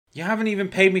You haven't even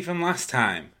paid me from last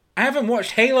time. I haven't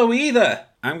watched Halo either.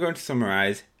 I'm going to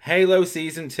summarize Halo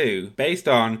Season 2 based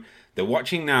on the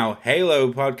Watching Now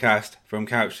Halo podcast from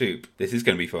Couch Soup. This is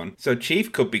going to be fun. So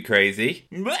Chief could be crazy.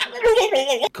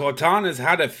 Cortana's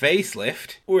had a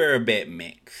facelift. We're a bit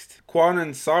mixed. Quan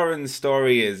and Soren's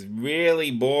story is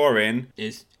really boring.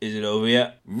 Is it over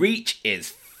yet? Reach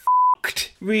is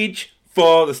fucked. Reach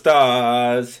for the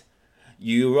stars.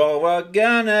 You all are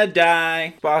gonna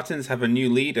die. Spartans have a new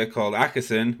leader called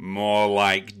Ackerson. More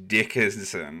like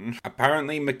Dickerson.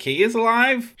 Apparently McKee is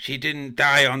alive? She didn't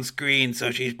die on screen, so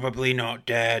she's probably not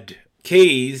dead.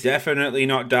 Key's definitely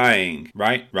not dying.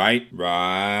 Right.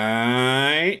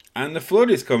 And the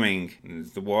flood is coming.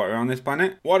 Is the water on this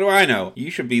planet? What do I know? You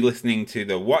should be listening to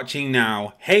the Watching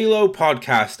Now Halo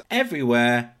podcast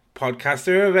everywhere podcasts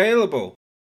are available.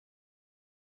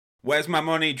 Where's my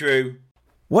money, Drew?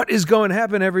 What is going to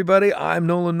happen, everybody? I'm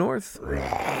Nolan North,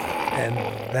 and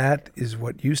that is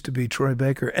what used to be Troy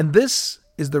Baker. And this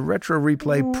is the Retro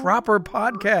Replay Proper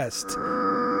Podcast.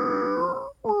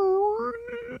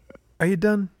 Are you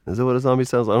done? Is that what a zombie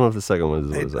sounds like? I don't know if the second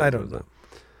one is. I don't know.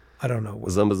 I don't know.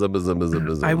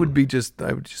 Zumba. I would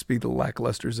just be the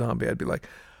lackluster zombie. I'd be like,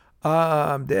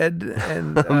 I'm dead,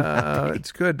 and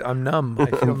it's good. I'm numb.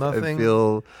 I feel nothing.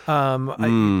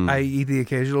 I eat the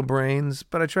occasional brains,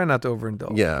 but I try not to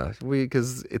overindulge. Yeah,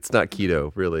 because it's not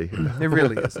keto, really. It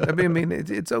really is. I mean,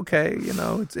 it's okay. You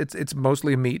know, it's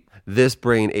mostly meat. This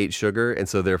brain ate sugar, and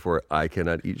so therefore I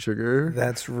cannot eat sugar.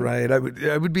 That's right. I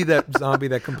would be that zombie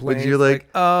that complains. But you're like,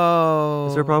 oh,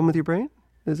 is there a problem with your brain?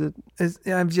 Is it? We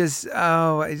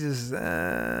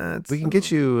can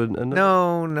get you another.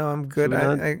 No, I'm good.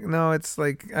 No, it's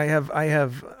like I have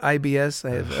IBS.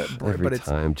 I have, every but it's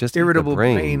time. Just irritable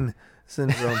brain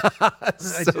syndrome.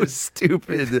 So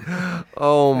stupid.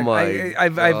 Oh my!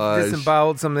 I've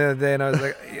disemboweled something the other day, and I was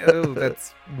like, oh,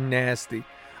 that's nasty.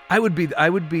 I would be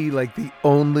like the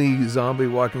only zombie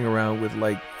walking around with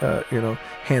like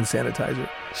hand sanitizer.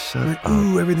 Shut like, up.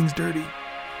 Ooh, everything's dirty.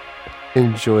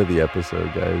 Enjoy the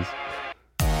episode, guys.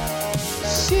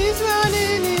 She's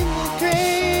running in the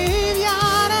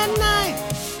graveyard at night.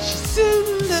 She's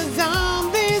shooting the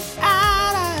zombies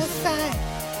out of sight.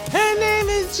 Her name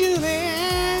is Julie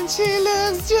and she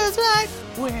looks just like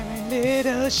wearing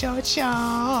little short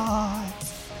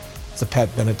shorts. It's a Pat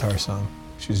Benatar song.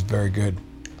 She's very good.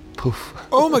 Poof.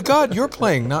 Oh my God, you're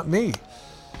playing, not me.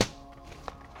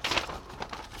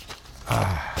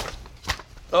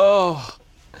 Oh.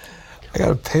 I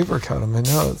got a paper cut on my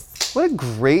nose. What a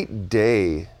great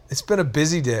day. It's been a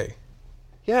busy day.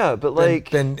 Yeah, but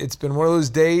it's been one of those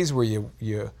days where you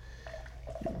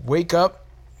wake up,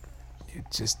 you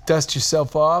just dust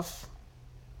yourself off.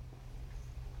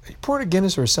 Are you pouring a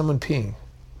Guinness or is someone peeing?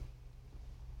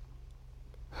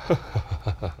 A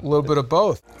little bit of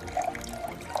both.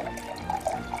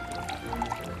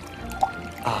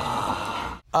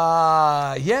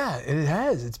 Yeah, it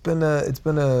has. It's been a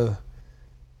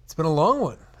long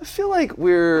one. I feel like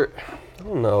I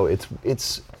don't know,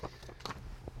 it's.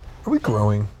 Are we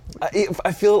growing?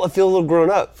 I feel a little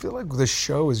grown up. I feel like the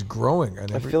show is growing.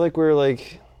 I feel like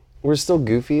we're still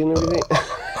goofy and everything.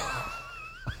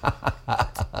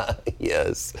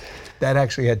 Yes. That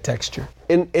actually had texture.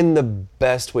 In the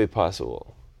best way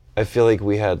possible. I feel like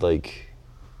we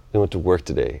went to work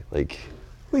today.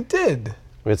 We did.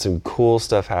 We had some cool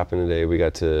stuff happen today. We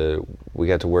got to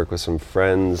work with some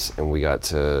friends, and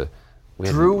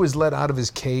Drew was let out of his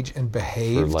cage and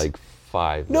behaved. For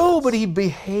 5 minutes. No, but he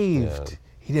behaved. Yeah.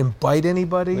 He didn't bite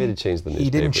anybody. We had to change the newspapers. He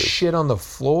didn't shit on the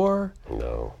floor.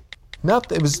 No.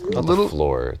 It was not a little... the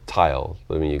floor, tile.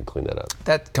 I mean, you can clean that up.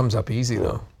 That comes up easy,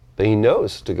 though. But he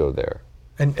knows to go there.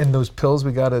 And those pills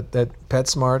we got at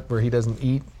PetSmart where he doesn't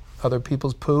eat other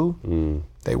people's poo,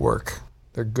 they work.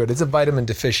 They're good. It's a vitamin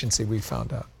deficiency, we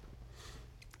found out.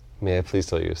 May I please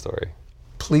tell you a story?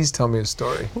 Please tell me a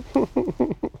story.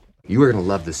 You are going to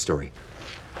love this story.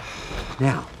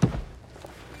 Now,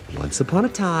 once upon a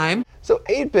time... So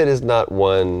 8-Bit is not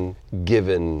one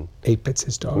given... 8-Bit's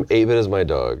his dog. 8-Bit is my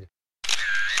dog.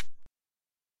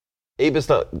 8-Bit's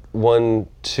not one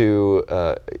to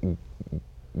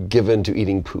given to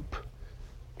eating poop.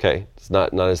 Okay? It's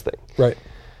not his thing. Right.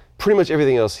 Pretty much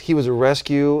everything else. He was a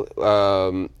rescue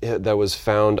that was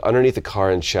found underneath a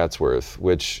car in Chatsworth,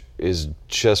 which is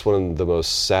just one of the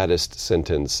most saddest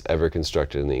sentence ever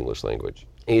constructed in the English language.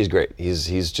 He's great.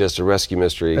 He's just a rescue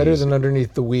mystery. Better than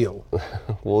underneath the wheel.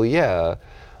 Well, yeah,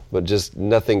 but just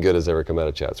nothing good has ever come out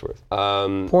of Chatsworth.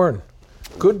 Porn.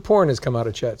 Good porn has come out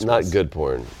of Chatsworth. Not good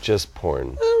porn, just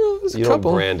porn. There's you a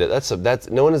couple. Don't brand it. That's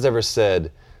no one has ever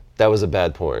said that was a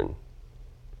bad porn,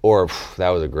 or that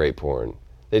was a great porn.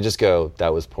 They just go,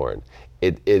 that was porn.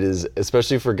 It is,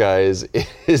 especially for guys, it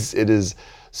is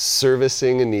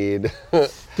servicing a need. You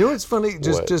know what's funny?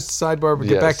 Just sidebar, but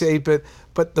get back to 8-Bit.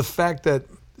 But the fact that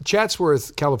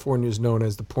Chatsworth, California is known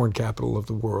as the porn capital of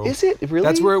the world. Is it? Really?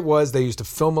 That's where it was. They used to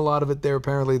film a lot of it there,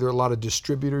 apparently. There are a lot of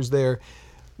distributors there.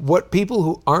 What people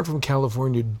who aren't from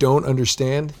California don't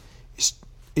understand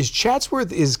is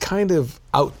Chatsworth is kind of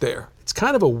out there. It's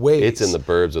kind of a ways. It's in the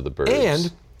burbs of the burbs.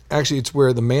 And actually, it's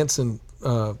where the Manson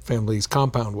family's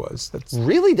compound was. That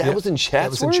was in Chatsworth? That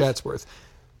was in Chatsworth.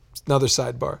 Another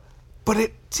sidebar. But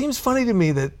it seems funny to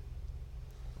me that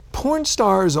porn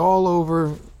stars all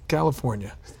over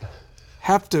California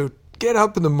have to get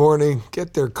up in the morning,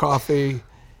 get their coffee,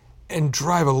 and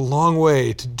drive a long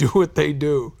way to do what they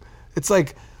do. It's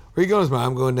like, where are you going?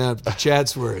 I'm going down to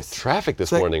Chatsworth. Traffic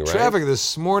this morning, right? Traffic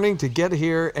this morning to get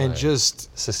here and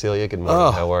just... Cecilia, good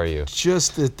morning. How are you?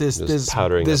 Just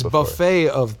this buffet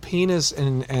of penis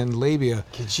and labia.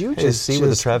 Could you just see what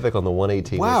the traffic on the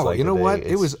 118 wow, was like you know today? what?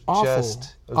 It was awful.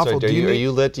 Sorry, are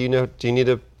you lit? Do you need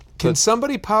a... Can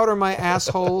somebody powder my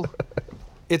asshole?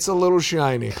 It's a little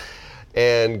shiny.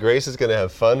 And Grace is going to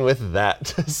have fun with that.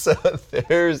 So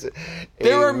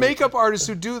there are makeup artists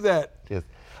who do that. Yes.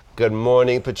 Good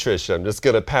morning, Patricia. I'm just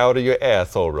going to powder your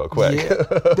asshole real quick.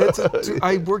 Yeah,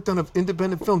 I worked on an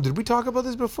independent film. Did we talk about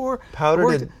this before?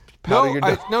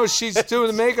 No, she's doing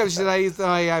the makeup. She said,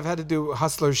 I've had to do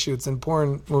hustler shoots and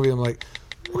porn movie. I'm like,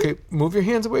 okay, move your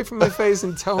hands away from my face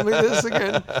and tell me this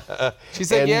again. She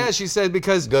said, she said,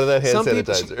 because go to that hand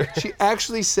sanitizer. She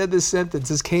actually said this sentence.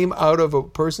 This came out of a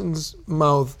person's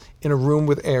mouth in a room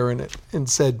with air in it and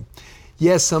said,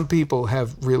 yes, some people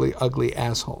have really ugly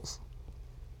assholes.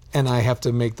 And I have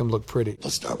to make them look pretty.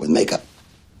 We'll start with makeup.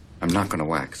 I'm not going to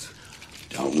wax.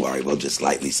 Don't worry, we'll just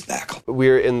lightly spackle.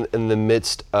 We're in the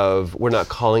midst of, we're not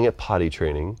calling it potty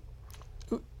training.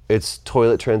 It's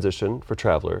toilet transition for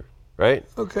Traveler, right?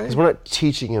 Okay. Because we're not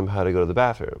teaching him how to go to the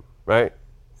bathroom, right?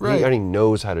 Right. He already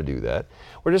knows how to do that.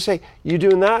 We're just saying, you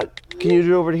doing that? Can you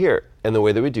do it over to here? And the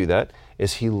way that we do that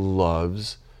is he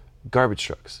loves garbage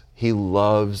trucks. He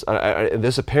loves, and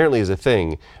this apparently is a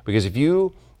thing, because if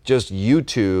you just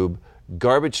YouTube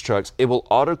garbage trucks, it will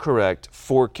autocorrect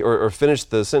or finish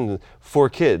the sentence for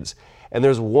kids. And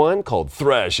there's one called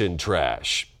Thrash and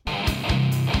Trash.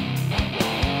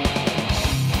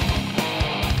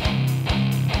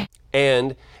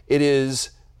 And it has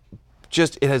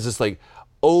this like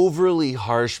overly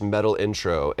harsh metal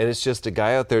intro, and it's just a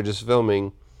guy out there just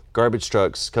filming garbage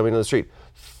trucks coming down the street.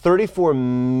 34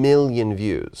 million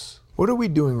views. What are we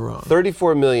doing wrong?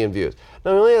 34 million views.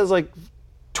 Not only has like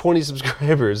 20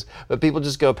 subscribers, but people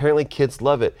just go, apparently kids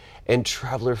love it, and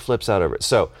Traveler flips out over it.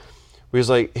 So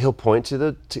he'll point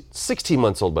to 16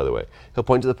 months old, by the way. He'll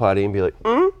point to the potty and be like,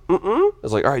 I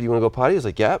was like, all right, you want to go potty? He's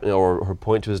like, yeah. Or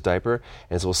point to his diaper.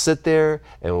 And so we'll sit there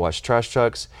and watch Trash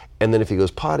Trucks. And then if he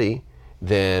goes potty,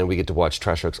 then we get to watch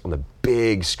Trash Trucks on the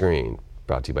big screen,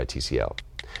 brought to you by TCL.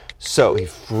 So he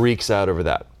freaks out over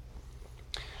that.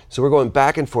 So we're going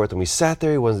back and forth, and we sat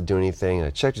there. He wasn't doing anything. And I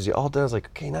checked, is he all done? I was like,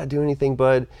 okay, not doing anything,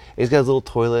 bud. And he's got his little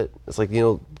toilet. It's like, a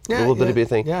little bitty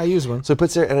thing. Yeah, I use one. So he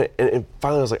puts there, and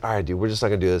finally I was like, all right, dude, we're just not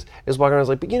going to do this. I was walking around, I was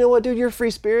like, but you know what, dude, you're a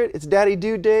free spirit. It's Daddy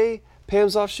Dude Day.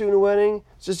 Pam's off shooting a wedding.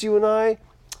 It's just you and I.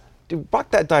 Dude,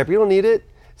 rock that diaper. You don't need it.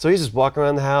 So he's just walking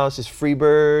around the house, just free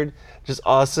bird, just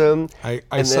awesome.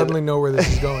 I suddenly know where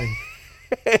this is going.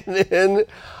 And then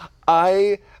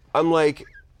I'm like,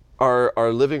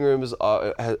 our living room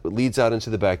leads out into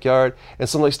the backyard, and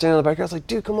so I'm like standing in the backyard. I was like,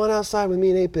 dude, come on outside with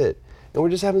me and 8-Bit, and we're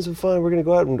just having some fun. We're gonna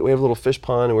go out and we have a little fish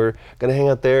pond, and we're gonna hang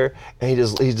out there. And he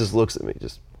just looks at me,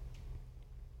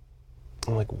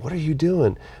 I'm like, what are you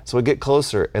doing? So I get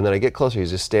closer, and then I get closer. He's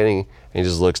just standing, and he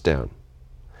just looks down,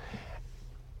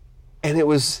 and it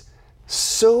was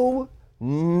so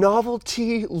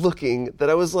novelty looking that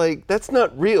I was like, that's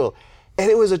not real. And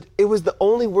it was the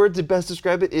only word to best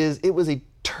describe it is it was a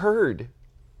turd.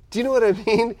 Do you know what I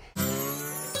mean?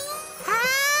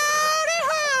 Howdy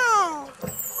ho!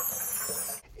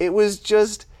 It was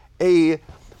just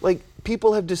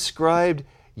people have described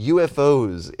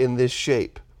UFOs in this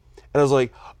shape. And I was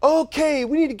like, okay,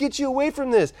 we need to get you away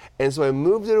from this. And so I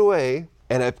moved it away,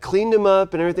 and I cleaned him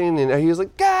up and everything, and he was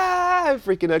like,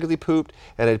 freaking out because he pooped,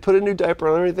 and I put a new diaper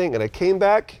on and everything, and I came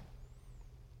back,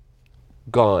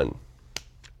 gone.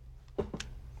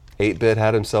 8-Bit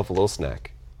had himself a little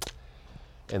snack.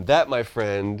 And that, my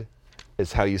friend,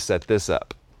 is how you set this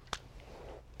up.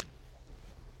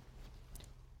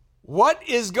 What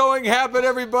is going to happen,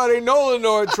 everybody? Nolan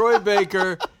North, Troy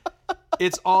Baker.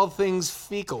 It's all things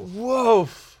fecal. Whoa.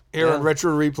 Air on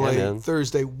Retro Replay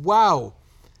Thursday. Wow.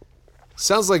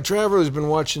 Sounds like Trevor's been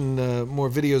watching more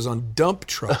videos on dump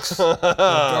trucks,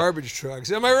 garbage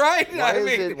trucks. Am I right?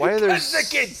 Why are there the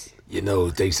kids? You know,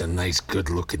 there's a nice,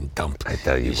 good-looking dump. I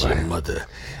tell you It's what. your mother.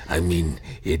 I mean,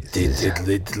 it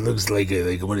looks like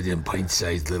one of them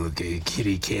pint-sized little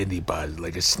kitty candy bars,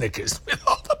 like a Snickers with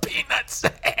all the peanuts.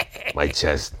 My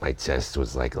chest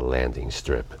was like a landing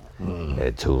strip. It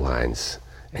had 2 lines,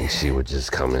 and she would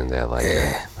just come in there like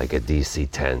a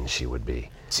DC-10. She would be.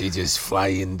 She just fly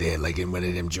in there like in one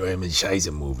of them German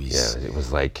Scheiße movies. Yeah,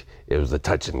 it was a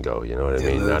touch and go. You know what I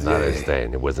mean? Not a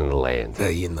staying. It wasn't a land.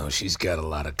 You know, she's got a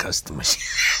lot of customers. She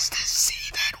has to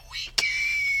see that week.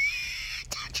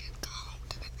 Touch and go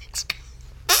to the next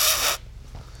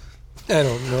guy. I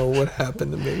don't know what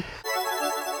happened to me.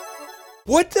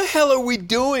 What the hell are we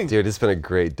doing? Dude, it's been a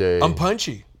great day. I'm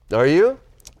punchy. Are you?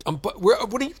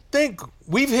 What do you think?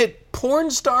 We've hit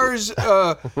porn stars'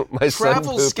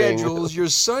 travel schedules, your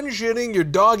son shitting, your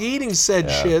dog eating said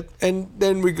shit, and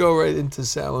then we go right into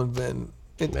Sal and Ben.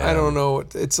 I don't know.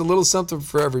 It's a little something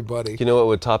for everybody. You know what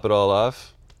would top it all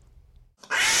off?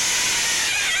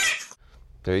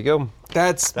 There you go.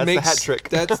 That's the hat trick.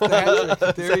 That's the hat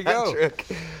trick. There you go. Trick.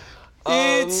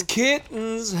 It's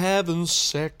kittens having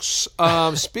sex.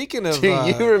 Speaking of, Do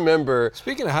you remember?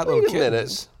 Speaking of hot little kittens.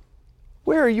 Minute.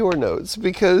 Where are your notes?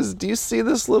 Because do you see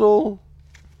this little?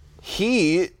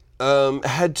 He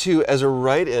had to, as a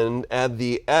write-in, add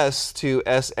the S to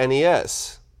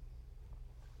SNES.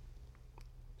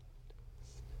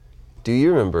 Do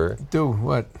you remember? Do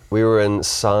what? We were in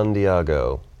San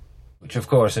Diego. Which, of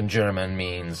course, in German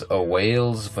means a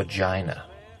whale's vagina.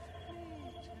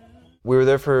 We were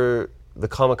there for the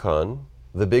Comic-Con,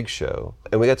 the big show,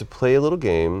 and we got to play a little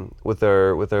game with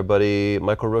our buddy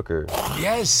Michael Rooker.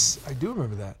 Yes, I do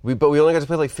remember that. But we only got to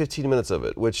play like 15 minutes of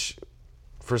it, which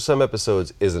for some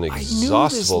episodes is an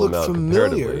exhaustible amount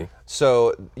comparatively.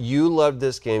 So you loved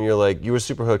this game. You were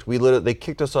super hooked. They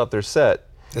kicked us off their set.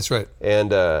 That's right.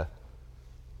 And I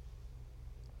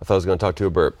thought I was going to talk through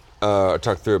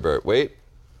a burp. Wait.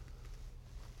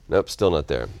 Nope, still not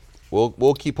there.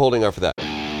 We'll keep holding out for that.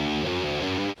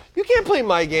 You can't play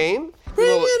my game,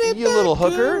 you little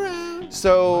hooker. Around.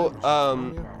 So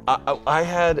one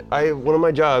of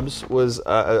my jobs was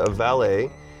a valet,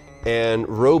 and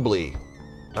Robley,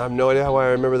 I have no idea how I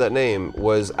remember that name,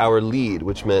 was our lead,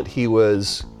 which meant he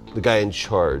was the guy in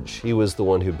charge. He was the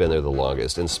one who'd been there the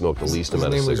longest and smoked the least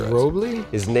amount of cigarettes. His name was Robley?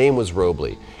 His name was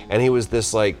Robley, and he was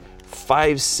this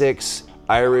 5'6"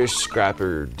 Irish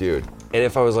scrapper dude. And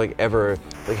if I was ever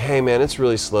hey man, it's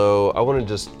really slow, I want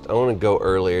to go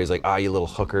earlier. He's like, you little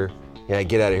hooker. Yeah,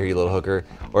 get out of here, you little hooker.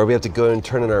 Or we have to go and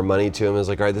turn in our money to him. It was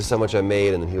all right, this is how much I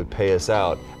made, and then he would pay us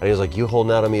out. And he was like, you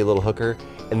holding out on me, you little hooker?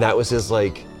 And that was his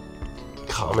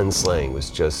common slang, was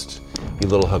just, you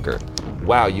little hooker.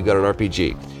 Wow, you got an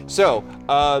RPG. So,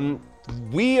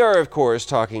 we are of course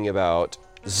talking about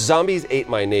Zombies Ate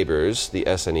My Neighbors, the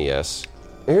SNES.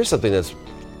 And here's something that's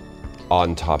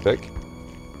on topic.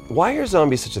 Why are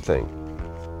zombies such a thing?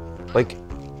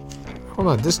 Hold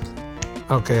on,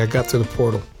 okay, I got through the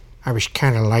portal. I was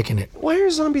kind of liking it. Why are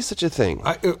zombies such a thing?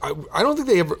 I don't think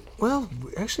they ever,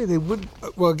 actually they would,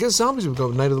 I guess zombies would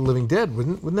go Night of the Living Dead,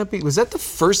 wouldn't that be, was that the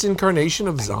first incarnation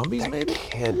of zombies maybe?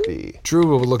 Can't be. Drew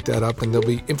will look that up and there'll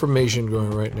be information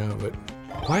going right now, but.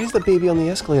 Why is the baby on the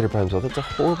escalator by himself? That's a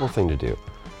horrible thing to do.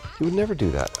 He would never do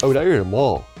that. Oh, now you're in a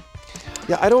mall.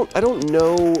 Yeah, I don't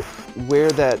know where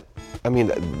that, Night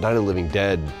of the Living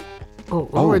Dead. Oh,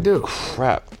 what do I do?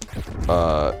 Crap.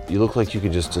 You look like you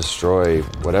could just destroy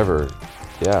whatever.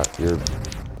 Yeah,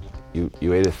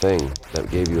 you ate a thing that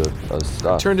gave you a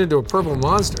stuff. Turned into a purple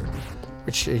monster,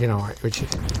 which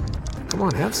come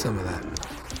on, have some of that.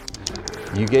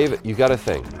 You got a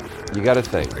thing. You got a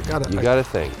thing. You got a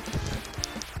thing.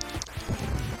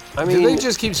 Do they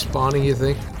just keep spawning, you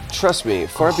think? Trust me,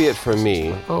 far be it from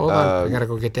me. Oh, hold on. I gotta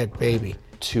go get that baby.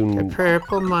 The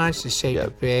purple monster saved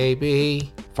the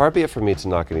baby. Far be it from me to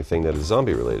knock anything that is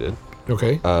zombie related.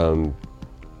 Okay.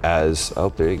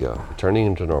 There you go, turning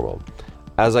into normal.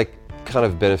 As I kind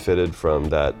of benefited from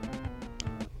that,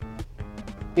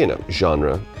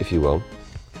 genre, if you will,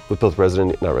 with both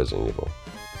Resident Evil.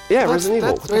 Yeah, Resident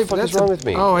Evil. What the fuck is wrong with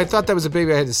me? Oh, I thought that was a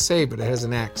baby I had to save, but it has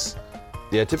an axe.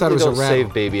 Yeah, typically don't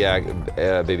save baby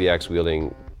axe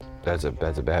wielding. That's a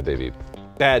bad baby.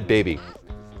 Bad baby.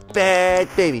 Bad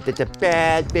baby. That's a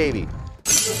bad baby.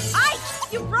 Ike,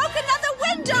 you broke another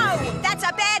window! That's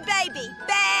a bad baby!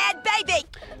 Bad baby!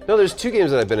 No, there's 2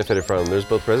 games that I benefited from. There's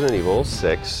both Resident Evil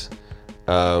 6,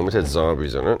 which had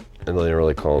zombies in it, and they didn't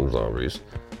really call them zombies.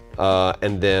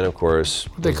 And then, of course,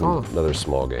 what they call them? Another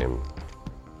small game,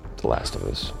 The Last of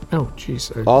Us. Oh,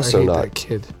 jeez. Also I hate not that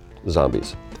kid.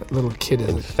 Zombies. That little kid is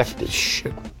infected.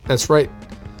 Shit. That's right.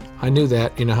 I knew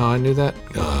that. You know how I knew that?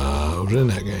 I was in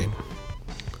that game.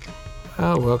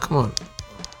 Oh, well, come on.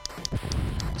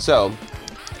 So,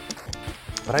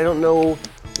 but I don't know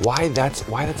why that's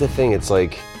a thing. It's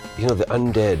like, you know, the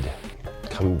undead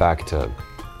come back to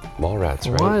Mallrats,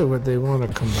 right? Why would they want to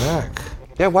come back?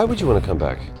 Yeah, why would you want to come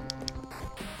back?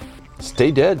 Stay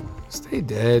dead. Stay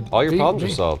dead. All your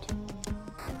problems are solved.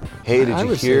 Hey, did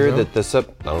you hear that this I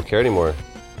don't care anymore.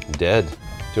 I'm dead. Do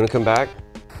you want to come back?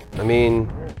 I mean,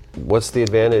 what's the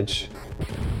advantage?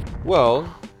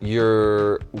 Well,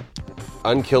 you're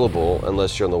unkillable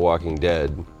unless you're on The Walking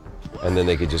Dead, and then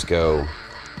they could just go.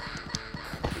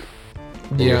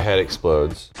 And your head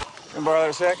explodes. Can borrow that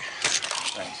a sec?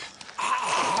 Thanks.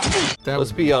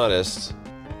 Let's be honest.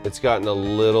 It's gotten a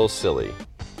little silly.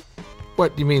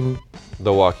 What, you mean?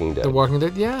 The Walking Dead. The Walking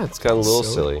Dead? Yeah, it's gotten a little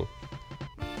silly.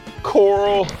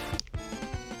 Coral.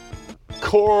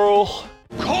 Coral.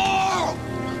 Carl!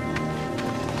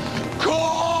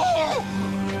 Carl!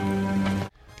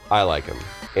 I like him.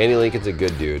 Andy Lincoln's a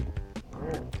good dude.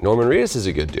 Norman Reedus is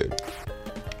a good dude.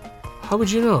 How would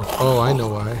you know? Oh, I know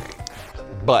why.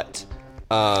 But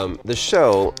the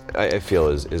show, I feel,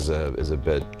 is a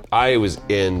bit. I was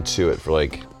into it for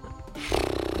like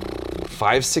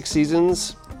 5-6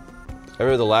 seasons. I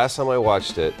remember the last time I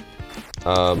watched it,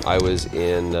 I was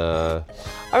in.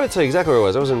 I would tell you exactly where I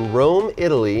was. I was in Rome,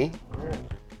 Italy,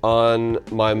 on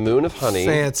my moon of honey.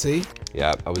 Fancy.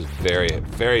 Yeah, I was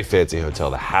very fancy hotel,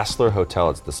 the Hassler Hotel.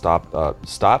 It's the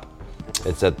stop.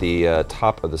 It's at the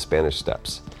top of the Spanish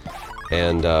Steps,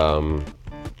 and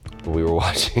we were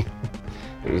watching.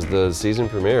 It was the season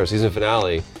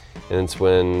finale, and it's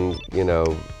when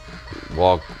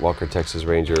Walker Texas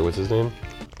Ranger. What's his name?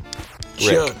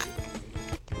 Chuck.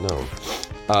 No.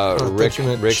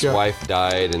 Rick's wife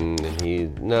died, and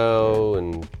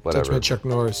whatever. That's Chuck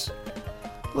Norris.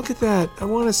 Look at that. I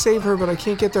want to save her, but I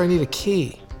can't get there. I need a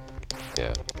key.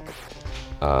 Yeah.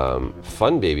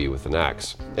 Fun Baby with an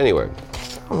axe. Anyway.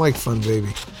 I don't like Fun Baby.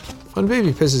 Fun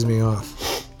Baby pisses me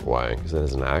off. Why? Because it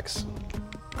has an axe?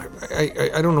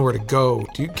 I don't know where to go.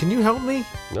 Can you help me?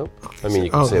 Nope. I mean,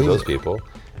 you can save those people,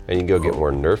 and you can go get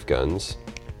more Nerf guns.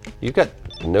 You've got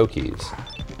no keys.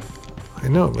 I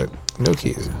know, but no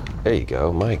keys. There you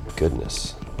go. My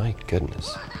goodness. I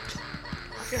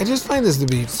just find this to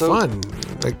be fun.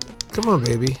 Like, come on,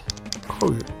 baby.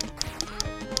 Oh,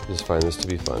 just find this to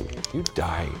be fun. You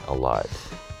die a lot.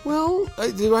 Well,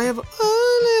 do I have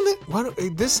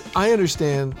this? I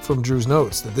understand from Drew's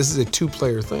notes that this is a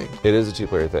 2-player thing. It is a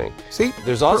 2-player thing. See,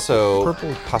 there's also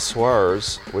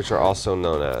passoires, which are also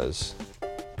known as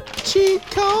cheat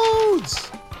codes.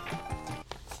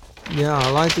 Yeah, I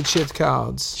like the cheat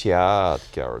codes. Cheat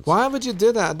codes. Why would you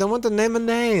do that? I don't want to name a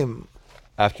name.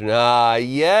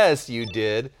 Yes, you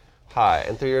did. Hi,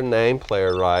 enter your name,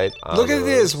 player right. Look at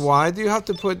this. Why do you have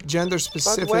to put gender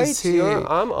specificity?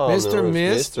 I'm on Mr.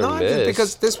 Miss. Mr. Miss. No,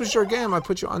 because this was your game. I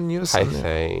put you on news. Hi,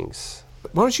 thanks.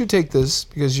 Why don't you take this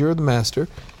because you're the master,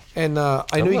 and I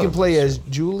know you can play as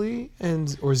Julie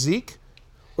or Zeke,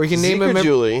 or you can name him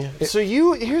Julie. So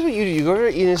here's what you do: you go over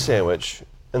to eat a sandwich,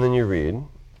 and then you read,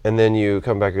 and then you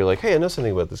come back. You're like, hey, I know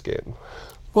something about this game.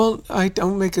 Well, I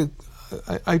don't make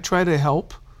I try to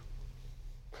help.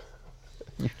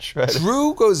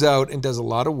 Drew goes out and does a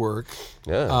lot of work.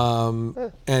 Yeah.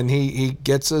 And he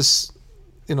gets us,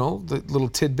 the little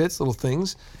tidbits, little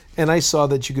things. And I saw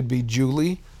that you could be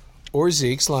Julie or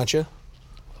Zeke, Sláinte.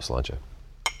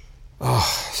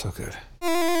 Oh, so good.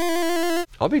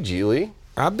 I'll be Julie.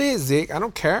 I'll be Zeke. I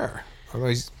don't care.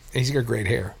 Otherwise, he's got great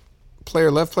hair. Player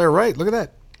left, player right. Look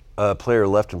at that. Player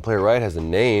left and player right has a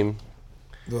name.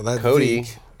 Well, that's Cody.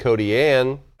 Zeke. Cody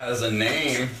Ann. Has a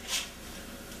name.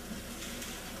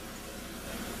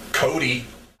 Cody.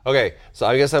 Okay, so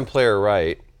I guess I'm player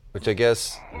right, which I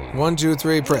guess... 1, 2,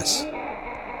 3, press.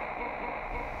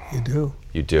 You do.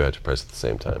 You do have to press at the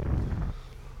same time.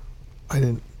 I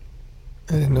didn't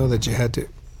know that you had to.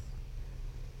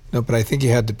 No, but I think you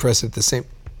had to press at the same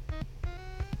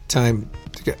time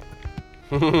to get...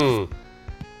 I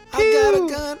got a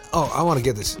gun. Oh, I want to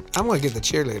get this. I want to get the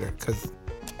cheerleader, because...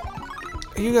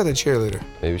 You got a cheerleader.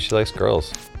 Maybe she likes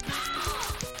girls.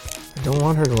 I don't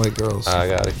want her to like girls. I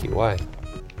got a key. Why?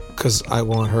 Because I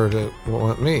want her to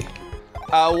want me.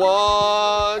 I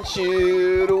want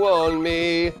you to want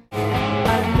me.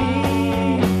 I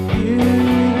need you.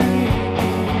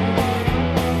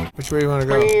 Which way do you want to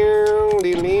go?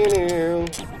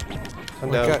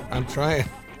 Come down. God, I'm trying.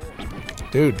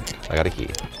 Dude. I got a key.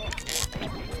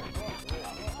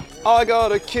 I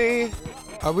got a key.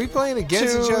 Are we playing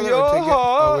against To each other? your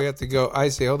Oh, we have to go. I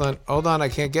see. Hold on. I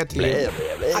can't get to you.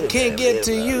 I can't get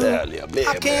to you.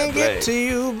 I can't get to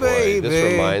you, baby. Boy,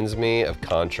 this reminds me of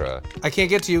Contra. I can't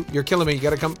get to you. You're killing me. You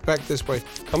gotta come back this way.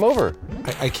 Come over.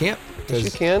 I can't. Yes,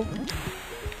 you can.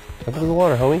 Jump into the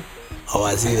water, homie. Oh,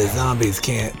 I see the zombies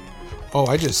can't. Oh,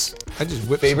 I just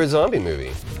whipped. Favorite zombie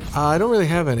movie? I don't really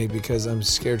have any because I'm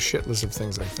scared shitless of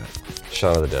things like that.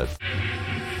 Shaun of the Dead.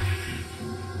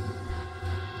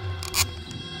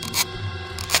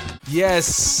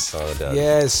 Yes. Shaun of the Dead.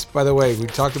 Yes. By the way, we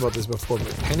talked about this before, but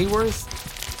Pennyworth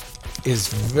is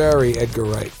very Edgar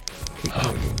Wright.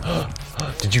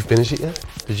 Did you finish it yet?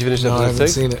 Did you finish No, I episode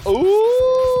 6? haven't seen it.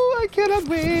 Ooh, I cannot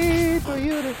wait for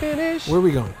you to finish. Where are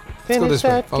we going? Let's go this way.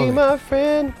 That Follow game, me. my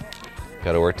friend.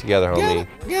 Gotta work together, homie.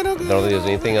 I don't think there's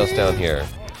anything else down here.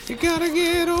 You gotta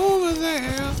get over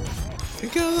there.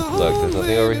 Look, there's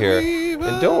nothing over here.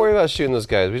 And don't worry about shooting those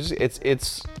guys.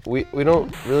 We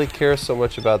don't really care so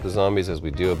much about the zombies as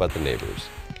we do about the neighbors.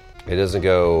 It doesn't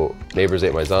go, neighbors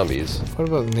ate my zombies. What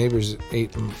about the neighbors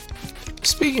ate them?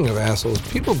 Speaking of assholes,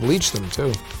 people bleach them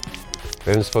too.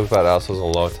 We haven't spoken about assholes in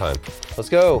a long time. Let's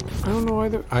go. I don't know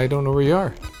either. I don't know where you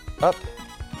are. Up.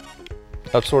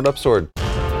 Up sword, up sword.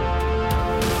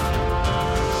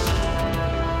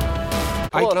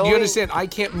 You understand? I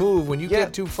can't move when you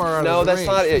get too far out of the range. No, that's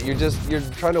not it. You're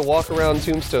trying to walk around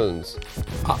tombstones.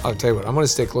 I'll tell you what. I'm gonna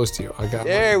stay close to you. I got.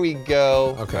 There we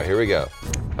go. Okay, right, here we go.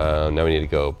 Now we need to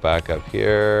go back up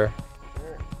here.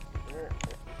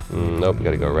 Nope, we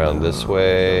gotta go around this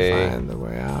way. Find the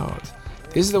way out.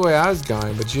 This is the way I was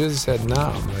going, but you said no,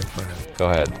 my friend. Go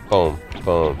ahead. Boom,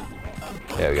 boom.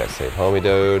 Yeah, we got to save homie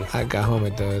dude. I got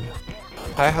homie dude.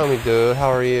 Hi, homie dude. How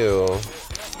are you?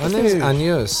 My name is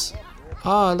Agnes.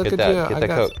 Oh, look Get at that, you. Get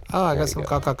that Coke. I got some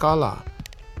Coca-Cola.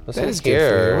 What's That in is good for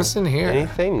here? you. What's in here?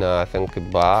 Anything? Nothing.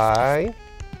 Goodbye.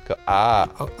 Go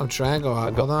up. Oh, I'm trying to go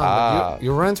up. Go Hold on. up.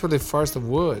 You ran through the forest of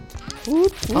wood.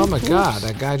 Oh my God,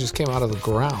 that guy just came out of the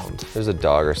ground. There's a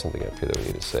dog or something up here that we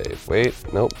need to save. Wait,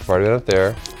 nope. I've already been up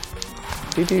there.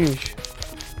 Pewge.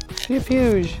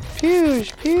 Pewge.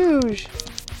 Pewge. Pewge.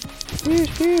 Pewge.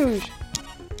 Pewge.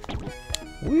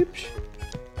 Whoops.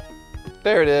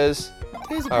 There it is.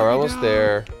 There's a We're baby almost dog.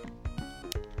 there.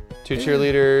 2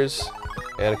 cheerleaders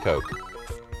and a Coke.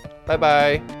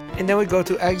 Bye-bye. And then we go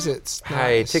to exits.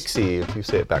 Hi, Nice. Tixie, if you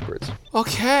say it backwards.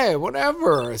 Okay,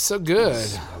 whatever. It's so good.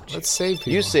 Let's save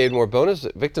people. You saved more bonus,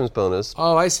 victims bonus.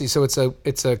 Oh, I see. So it's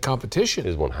a competition. It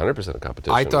is 100% a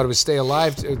competition. I thought it was stay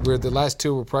alive, where the last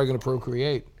two were probably going to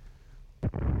procreate.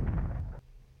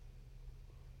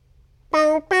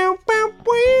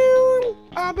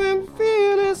 I've been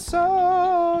feeling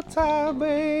so tired,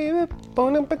 baby.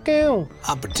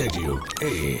 I'll protect you.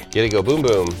 Hey. Get it, go boom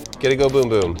boom. Get it, go boom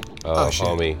boom. Oh, shit.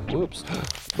 homie. Whoops.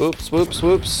 Whoops, whoops,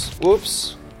 whoops,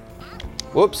 whoops.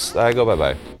 Whoops. I go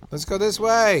bye-bye. Let's go this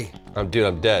way. I'm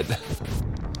dead.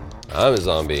 I'm a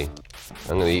zombie.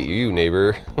 I'm gonna eat you,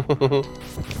 neighbor.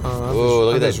 Oh,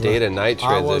 look at that day to night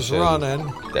transition. I was running.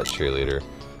 That cheerleader.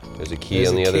 There's a key There's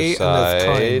on the a other key and there's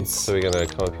side. coins. So we're gonna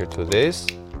come up here to this.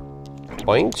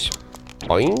 Boinch.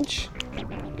 Boinch.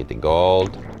 Get the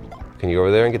gold. Can you go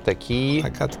over there and get that key? I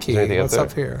got the key. Is there anything What's there?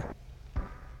 up here?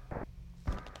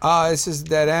 This is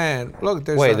dead end. Look,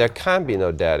 there's Wait, a... there can't be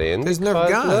no dead end. There's no because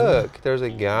gun. Look, there's a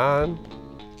gun.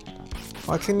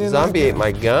 Why can you Zombie not ate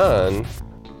my gun.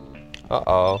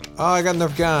 Uh-oh. Oh, I got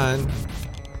Nerf gun.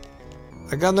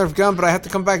 I got Nerf gun, but I have to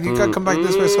come back. You gotta come back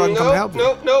this way so I can come help you.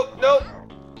 Nope.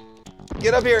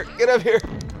 Get up here. Get up here.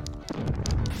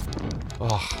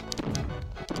 Oh.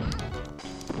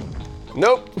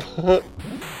 Nope.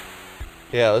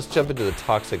 Yeah, let's jump into the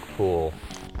toxic pool.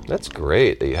 That's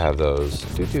great that you have those.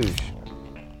 Doo-doosh.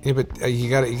 Yeah, but you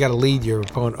gotta lead your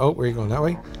opponent. Oh, where are you going? That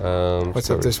way? What's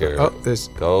up over this way? here. Oh, this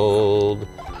Gold.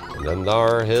 And then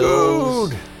our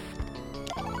hills. gold.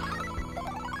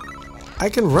 I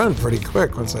can run pretty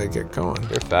quick once I get going.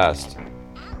 You're fast.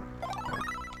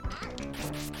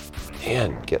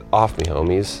 Man, get off me,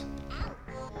 homies.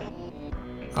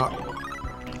 Oh,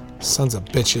 sons of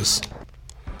bitches.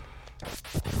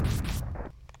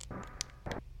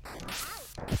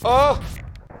 Oh!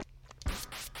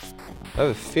 I have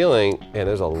a feeling, man,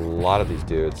 there's a lot of these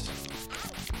dudes.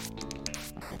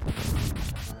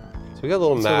 So we got a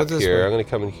little map this here. way. I'm gonna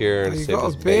come in here and You save got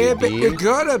this a baby. baby. You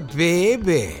got a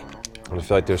baby. I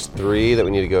feel like there's 3 that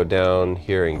we need to go down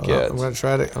here and get. I'm gonna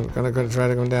try to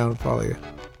go down and follow you.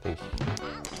 Thank you.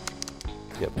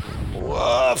 Yep.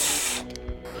 Woof.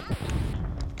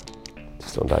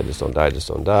 Just don't die, just don't die, just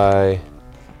don't die.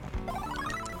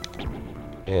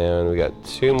 And we got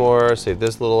 2 more. Save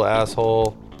this little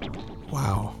asshole.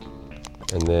 Wow.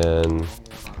 And then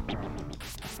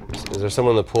Is there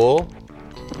someone in the pool?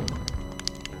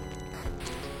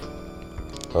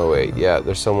 Oh wait, yeah,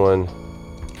 there's someone. I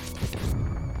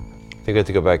think I have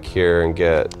to go back here and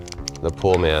get the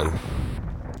pool man.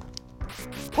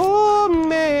 Pool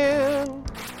man!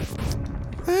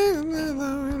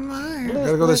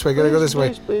 Gotta go this way,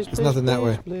 There's nothing that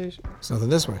way. There's nothing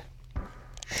this way.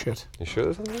 Shit. You sure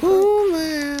there's nothing this way?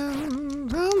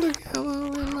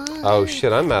 Oh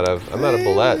shit, I'm out of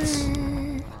bullets.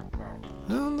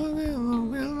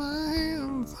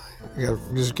 You gotta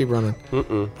just keep running.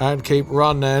 And keep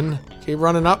running. Keep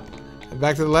running up. And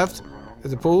back to the left. At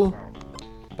the pool.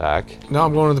 Back. No,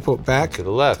 I'm going to the pool. Back. To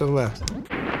the left. To the left.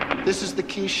 This is the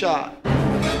key shot.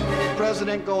 The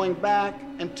president going back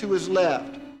and to his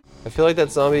left. I feel like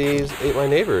that zombies ate my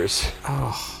neighbors.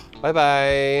 Oh.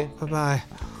 Bye-bye. Bye-bye.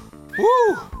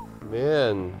 Woo!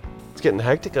 Man, it's getting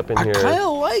hectic up in here. I kind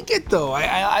of like it, though.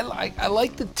 I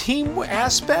like the team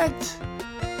aspect.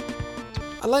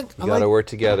 You gotta work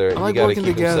together. I like you gotta working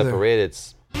keep together. them separated.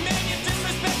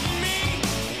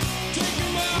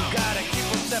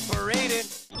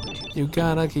 You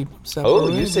gotta keep them separated. Oh,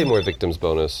 you say more victims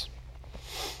bonus.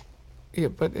 Yeah,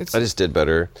 but it's... I just did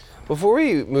better. Before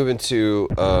we move into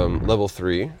level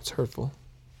 3... It's hurtful.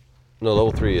 No,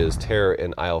 level 3 is terror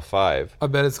in aisle 5. I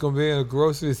bet it's gonna be in a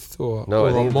grocery store. No, or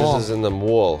I think a mall. this is in the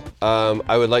mall.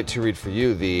 I would like to read for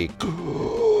you the...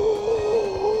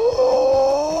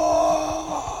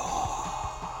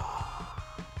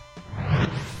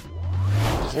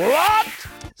 What?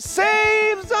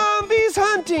 Save zombies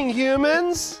hunting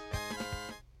humans!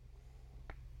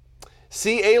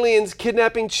 See aliens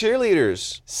kidnapping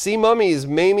cheerleaders. See mummies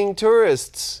maiming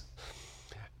tourists.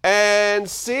 And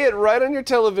see it right on your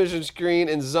television screen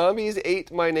in Zombies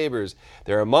Ate My Neighbors.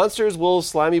 There are monsters, wolves,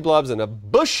 slimy blobs, and a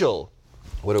bushel.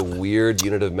 What a weird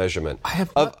unit of measurement.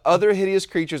 Of other hideous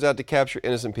creatures out to capture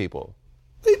innocent people.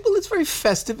 Well, it's very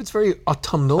festive. It's very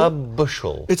autumnal. A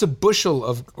bushel. It's a bushel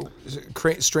of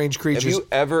strange creatures. Have you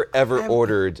ever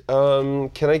ordered,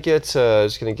 can I get,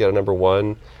 just gonna get a number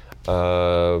 1,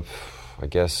 I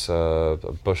guess a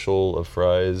bushel of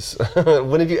fries.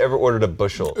 When have you ever ordered a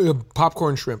bushel?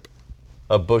 Popcorn shrimp.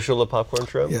 A bushel of popcorn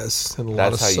shrimp? Yes, and a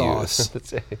lot of sauce.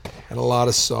 And a lot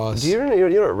of sauce. Do you know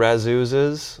what Razzoos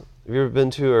is? Have you ever been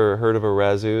to or heard of a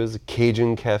Razzoos?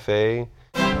 Cajun Cafe?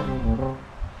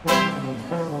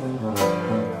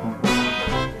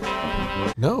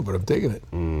 No, but I'm taking it.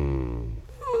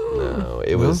 No,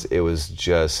 it was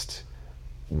just,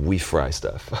 we fry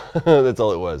stuff. That's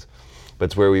all it was. But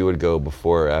it's where we would go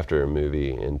before or after a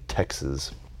movie in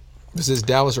Texas. This is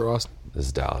Dallas or Austin? This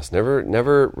is Dallas.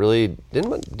 Never really,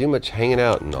 didn't do much hanging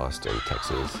out in Austin,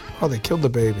 Texas. Oh, they killed the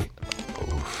baby.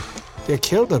 Oof. They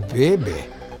killed the baby.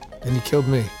 And you killed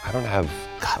me. I don't have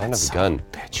a gun.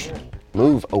 Bitch.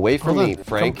 Move away from me,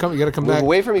 Frank. You gotta come back. Move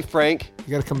away from me, Frank. You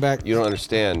gotta come back. You don't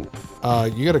understand.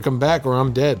 You gotta come back or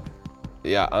I'm dead.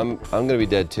 Yeah, I'm gonna be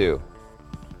dead too.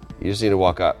 You just need to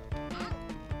walk up.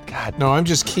 God. No, I'm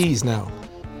just keys now.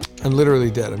 I'm literally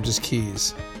dead. I'm just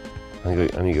keys. I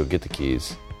need to go get the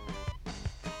keys.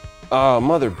 Oh,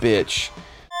 mother bitch.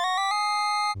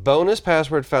 Bonus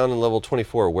password found in level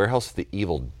 24. Warehouse of the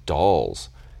Evil Dolls.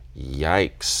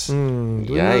 Yikes.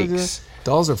 Yikes.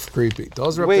 Dolls are creepy.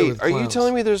 Dolls are up there with clowns. Are you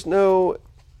telling me there's no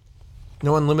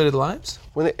unlimited lives?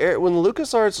 When the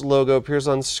LucasArts logo appears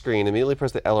on screen, immediately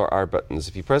press the L or R buttons.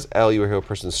 If you press L, you will hear a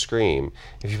person scream.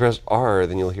 If you press R,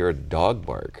 then you'll hear a dog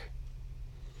bark.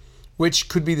 Which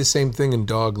could be the same thing in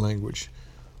dog language.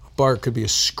 A bark could be a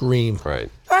scream.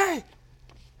 Right. Hey!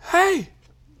 Hey!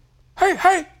 Hey!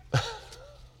 Hey!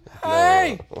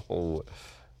 Hey! No.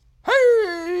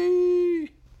 Hey!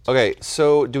 Okay,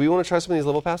 so do we want to try some of these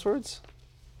level passwords?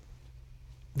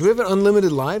 Do we have an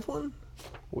unlimited live one?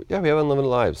 Yeah, we have unlimited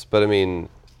lives, but I mean,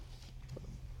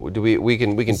 we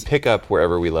can pick up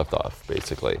wherever we left off,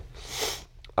 basically.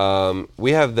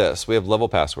 We have this. We have level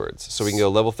passwords, so we can go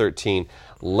level 13,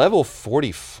 level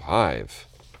 45.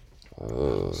 Ugh,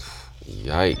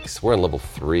 yikes! We're on level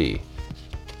 3.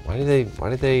 Why did they?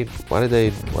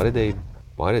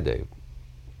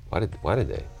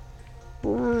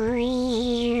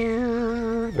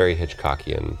 Very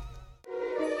Hitchcockian.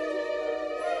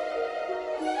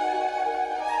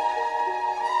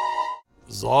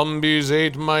 Zombies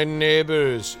ate my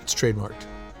neighbors. It's trademarked.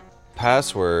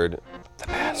 Password. The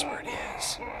password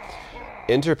is.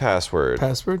 Enter password.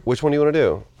 Password? Which one do you want to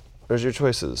do? There's your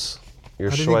choices. Your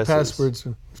choices. I think passwords.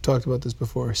 We've talked about this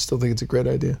before. I still think it's a great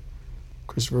idea.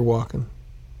 Christopher Walken,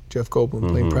 Jeff Goldblum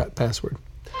playing password.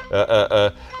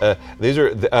 These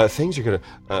are things you're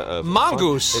gonna.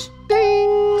 Mongoose.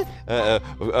 Ding.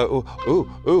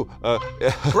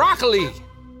 Broccoli.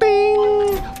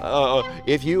 Bing.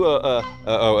 If you,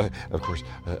 of course,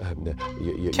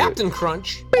 Captain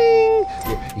Crunch. Bing!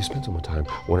 You spent so much time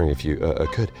wondering if you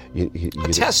could. A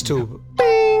test tube.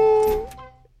 Bing!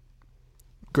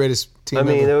 Greatest team I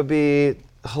mean, ever. it would be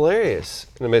hilarious.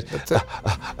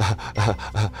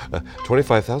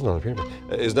 $25,000 pyramid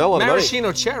is not a lot of money.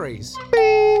 Maraschino cherries.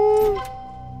 Bing!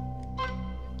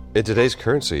 In today's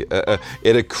currency,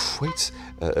 it equates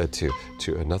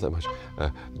to not that much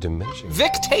diminishing.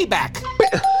 Vic Tayback.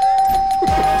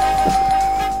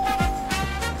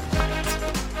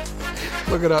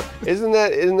 Look it up. Isn't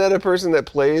that a person that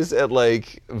plays at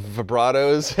like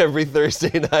vibratos every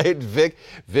Thursday night? Vic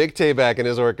Tayback and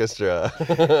his orchestra.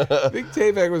 Vic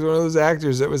Tayback was one of those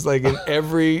actors that was like in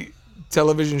every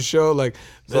television show. Like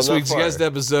this week's guest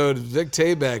episode, Vic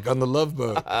Tayback on the Love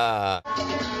Boat.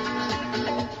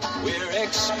 We're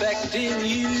expecting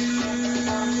you.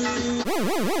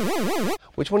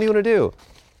 Which one do you want to do?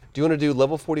 Do you want to do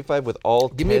level 45 with all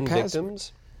 10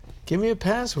 victims? Give me a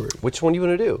password. Which one do you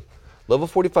want to do? Level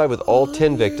 45 with all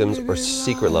 10 victims or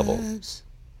secret level?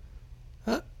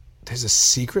 There's a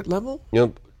secret level? You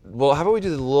know, well, how about we do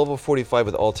the level 45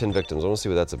 with all 10 victims? I want to see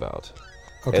what that's about.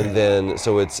 Okay. And then,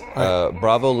 so it's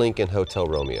Bravo, Lincoln, Hotel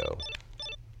Romeo.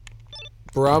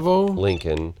 Bravo,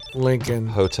 Lincoln,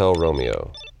 Hotel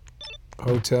Romeo.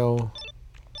 Hotel.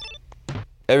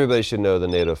 Everybody should know the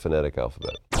NATO phonetic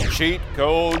alphabet. Cheat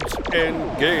codes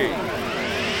engaged.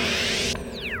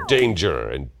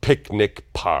 Danger in Picnic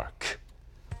Park.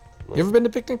 You ever been to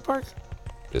Picnic Park?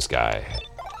 This guy.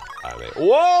 I mean,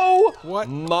 whoa! What?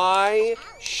 My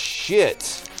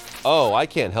shit. Oh, I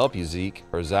can't help you, Zeke,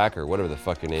 or Zach, or whatever the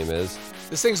fuck your name is.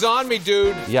 This thing's on me,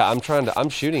 dude. Yeah, I'm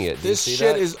shooting it. Do This you see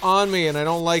shit that? is on me, and I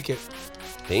don't like it.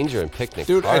 Danger in Picnic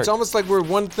Dude, Park. it's almost like we're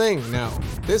one thing now.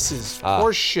 This is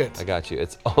horse shit. I got you.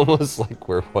 It's almost like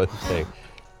we're one thing.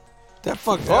 That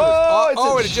fuck. It's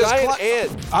a giant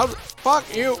ant.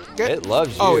 Fuck you. It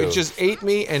loves you. Oh, it just ate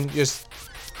me and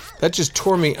that just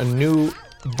tore me a new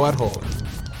butthole.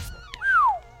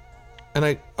 And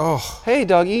Hey,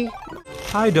 doggy.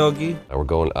 Hi, doggy. Now we're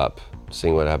going up,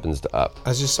 seeing what happens to up.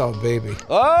 I just saw a baby.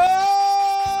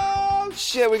 Oh,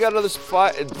 shit, we got another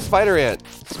spider ant.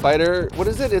 Spider, what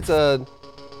is it?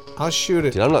 I'll shoot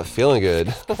it. Dude, I'm not feeling good.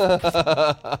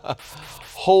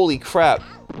 Holy crap.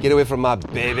 Get away from my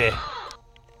baby.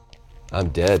 I'm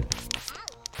dead.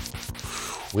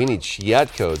 We need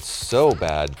Shiat codes so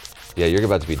bad. Yeah, you're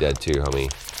about to be dead too, homie.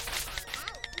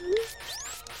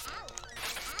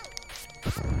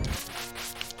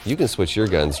 You can switch your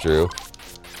guns, Drew.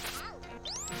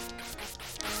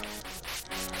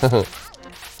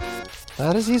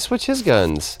 How does he switch his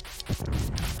guns?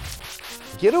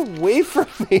 Get away from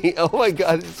me. Oh my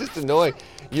god, it's just annoying.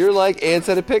 You're like ants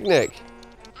at a picnic.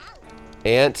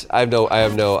 Ant, I'm dead.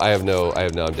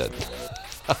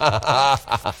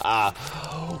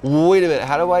 Wait a minute,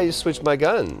 how do I switch my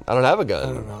gun? I don't have a gun.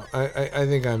 I don't know. I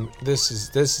think this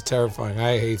is terrifying.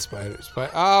 I hate spiders.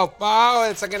 Oh,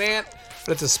 it's like an ant,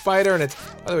 but it's a spider, and it's,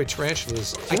 by the way,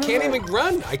 tarantulas. I can't even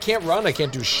run. I can't run. I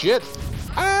can't do shit.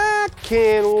 I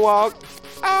can't walk.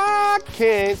 I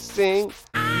can't sing.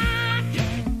 I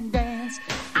can dance.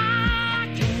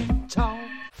 I can talk.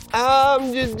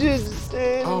 I'm just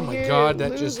saying. Oh my god,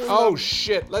 oh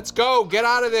shit. Let's go. Get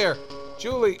out of there.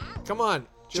 Julie, come on.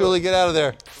 Julie, get out of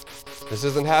there. This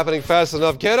isn't happening fast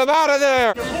enough. Get him out of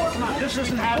there. This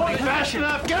isn't happening fast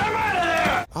enough. Get him out of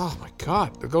there. Oh my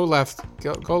god. Go left.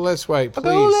 Go left way, please.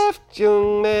 Go left,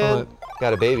 young man.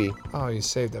 Got a baby. Oh, you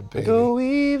saved that baby. Go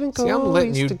even go. See, I'm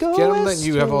letting you I'm letting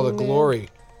you have all the glory.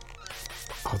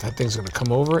 Oh, that thing's gonna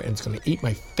come over and it's gonna eat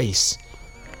my face.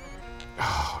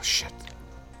 Oh shit.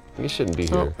 You shouldn't be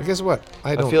So, here. guess what?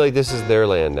 I feel like this is their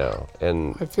land now,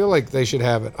 and I feel like they should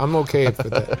have it. I'm okay with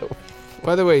that.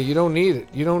 By the way, you don't need it.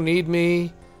 You don't need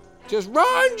me. Just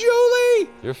run, Julie!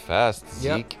 you're fast,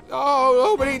 Zeke. Oh,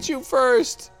 nobody eats you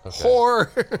first. Okay. Whore.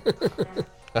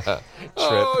 Trip.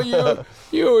 Oh,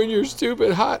 you and your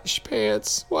stupid hot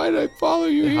pants. Why did I follow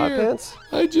you here? Hot pants?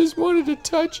 I just wanted to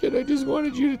touch it. I just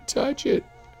wanted you to touch it.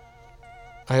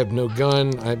 I have no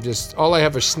gun. All I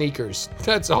have are sneakers.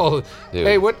 That's all. Dude.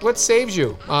 Hey, what saves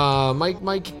you?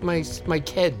 My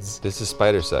kids. This is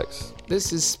spider sex.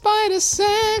 This is spider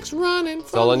sex running from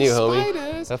It's all on the you, homie.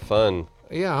 spiders. Have fun.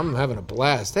 Yeah, I'm having a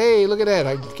blast. Hey, look at that.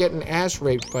 I'm getting ass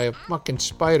raped by a fucking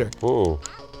spider. Ooh.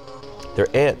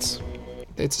 They're ants.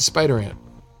 It's a spider ant.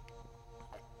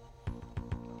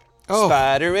 Oh,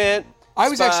 Spider ant. I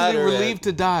was actually Spider relieved ant.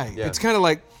 to die. Yeah. It's kind of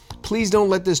like, please don't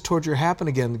let this torture happen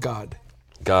again, God.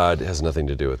 God has nothing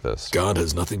to do with this. God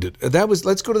has nothing to.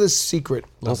 Let's go to the secret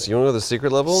level. So you want to know the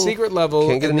secret level? Secret level.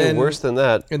 Can't get and any then- worse than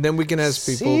that. And then we can ask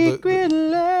people. Secret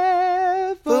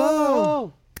level.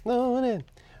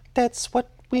 That's what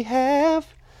we have.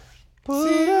 Put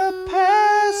a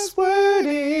password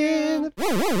in.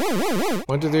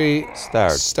 1, 2, 3.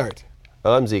 Start.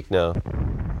 Oh, I'm Zeke now.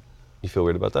 You feel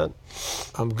weird about that?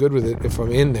 I'm good with it if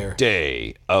I'm in there.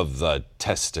 Day of the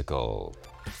Testicle.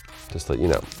 Just to let you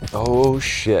know. Oh,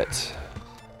 shit.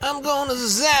 I'm gonna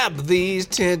zap these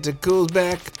tentacles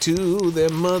back to their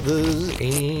mothers.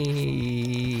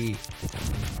 Hey.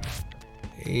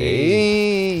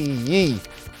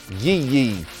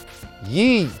 Yee.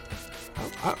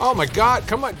 Oh my God!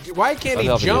 Come on! Why can't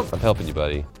he jump? I'm helping you,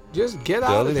 buddy. Just get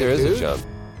out of there, dude. There is a jump.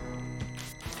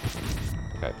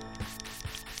 Okay.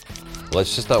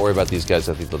 Let's just not worry about these guys.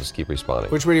 I think they'll just keep respawning.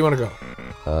 Which way do you want to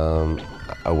go?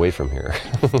 Away from here.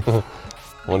 I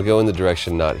want to go in the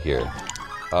direction not here.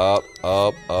 Up.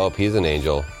 He's an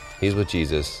angel. He's with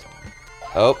Jesus.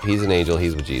 Oh, he's an angel.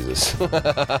 He's with Jesus.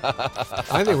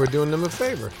 I think we're doing them a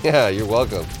favor. Yeah, you're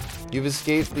welcome. You've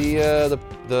escaped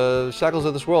the shackles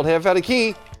of this world. Hey, I found a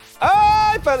key.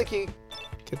 I found a key.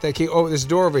 Get that key. Oh, there's a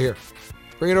door over here.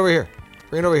 Bring it over here.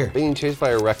 Being chased by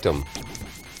a rectum.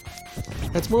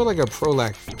 That's more like a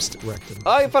prolapsed rectum.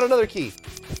 I found another key.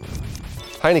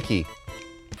 Heineke. Did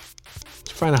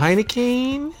you find a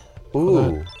Heineken?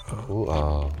 Ooh.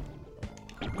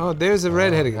 Oh, there's a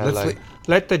redhead again.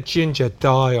 Let the ginger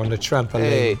die on the trampoline.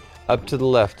 Hey, up to the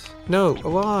left. No,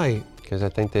 why? Because I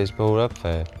think there's ball up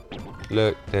there.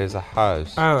 Look, there's a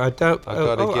house. Oh, I don't.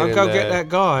 I'll go get that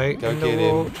guy. Go get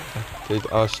him.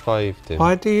 I saved him.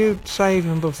 Why do you save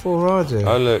him before I do?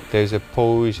 Oh, look, there's a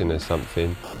poison or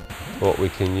something. What we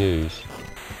can use.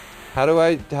 How do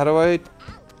I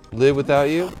live without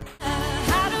you?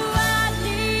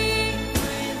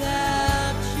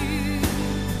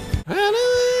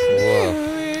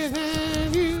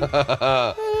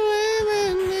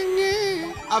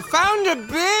 I found a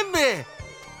baby.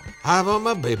 I want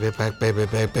my baby back, baby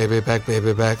back, baby back,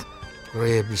 baby back.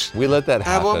 Ribs. We let that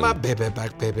happen. I want my baby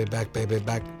back, baby back, baby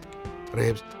back.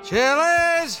 Ribs.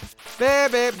 Chili's,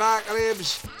 baby back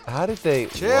ribs. How did they?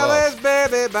 Chili's,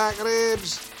 baby back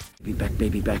ribs.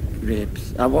 Baby back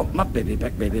ribs. I want my baby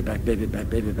back, baby back, baby back,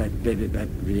 baby back, baby back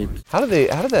ribs. How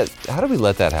did we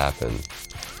let that happen?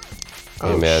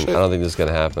 Hey man, shit. I don't think this is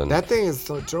gonna happen. That thing is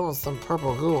drawing some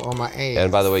purple goo on my ass.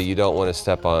 And by the way, you don't want to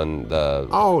step on the.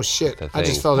 Oh shit! I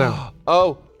just fell down.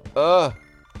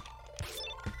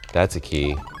 That's a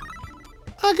key.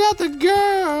 I got the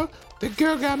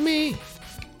girl got me,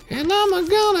 and I'm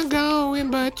gonna go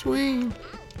in between.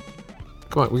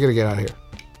 Come on, we gotta get out of here.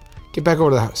 Get back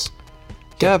over to the house.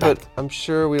 But I'm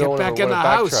sure we don't want to backtrack. Get back in the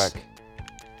house.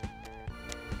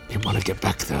 You want to get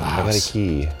back to the house? I got a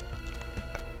key.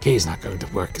 Key's not going to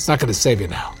work. It's not going to save you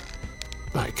now.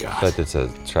 My God. But it's a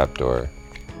trapdoor.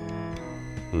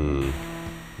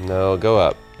 No, go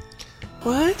up.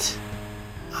 What?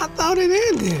 I thought it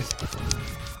ended.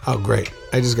 Oh, great.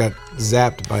 I just got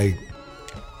zapped by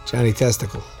Johnny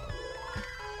Testicle.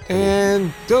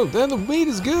 And dude, then the meat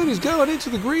is good. He's going into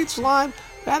the green slime.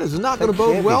 That is not going to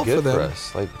bode well for them. For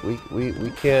us. Like we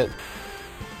can't.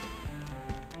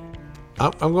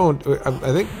 I'm going.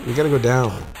 I think we got to go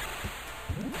down.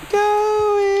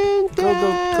 Go,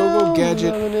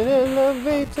 gadget. All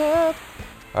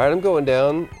right, I'm going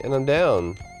down, and I'm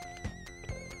down.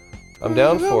 I'm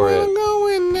down for it. I'm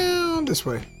going down this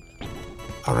way.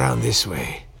 Around this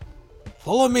way.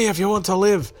 Follow me if you want to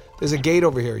live. There's a gate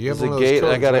over here. You have one of those gate.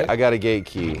 codes, I got a gate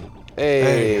key.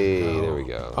 Hey, there we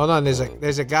go. Hold on.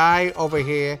 There's a guy over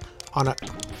here on a.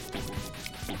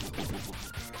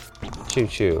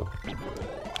 Choo.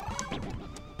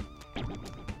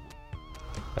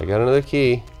 I got another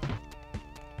key.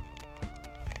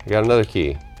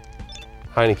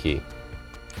 Heineke.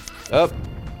 Up.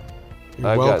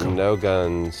 I've got no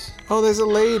guns. Oh, there's a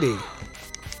lady.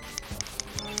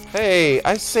 Hey,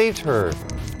 I saved her.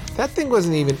 That thing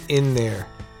wasn't even in there.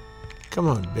 Come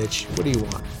on, bitch. What do you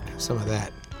want? Have some of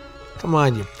that. Come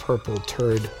on, you purple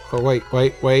turd. Oh, wait.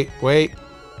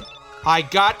 I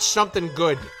got something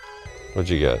good. What'd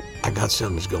you get? I got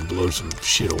something that's gonna blow some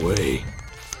shit away.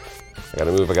 I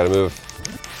gotta move.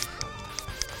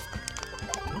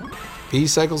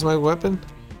 E-cycle's my weapon?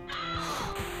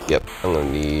 Yep, I'm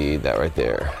gonna need that right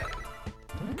there.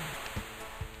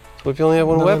 What if you only have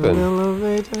one weapon?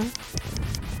 Elevator.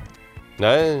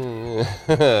 No.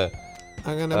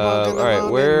 Alright,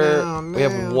 we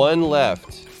have one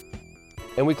left.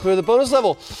 And we clear the bonus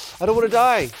level. I don't want to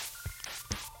die.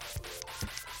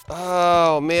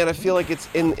 Oh man, I feel like it's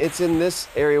in this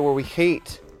area where we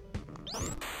hate.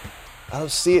 I don't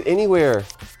see it anywhere.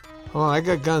 Oh, I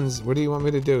got guns. What do you want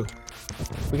me to do?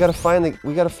 We gotta find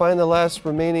the last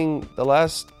Poison?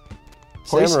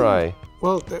 samurai.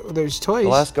 Well, there's toys. The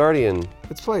Last Guardian.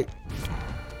 Let's play.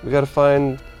 We gotta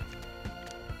find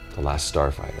the last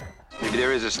Starfighter. Maybe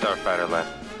there is a Starfighter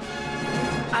left.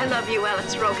 I love you,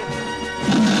 Alex Rogan.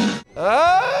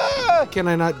 Ah! Can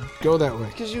I not go that way?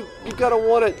 Because you gotta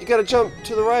want it. You gotta jump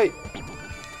to the right.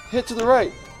 Hit to the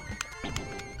right.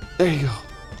 There you go.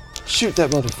 Shoot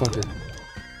that motherfucker.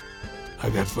 I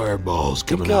got fireballs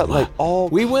coming got out. like all.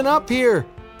 We went up here.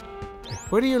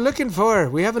 What are you looking for?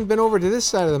 We haven't been over to this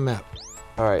side of the map.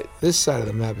 All right. This side of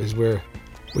the map is where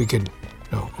we could.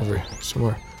 No, over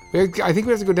somewhere. I think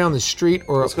we have to go down the street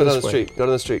or Let's up go down this the way. street. Go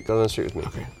down the street. Go down the street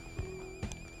with me. Okay.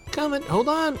 Coming. Hold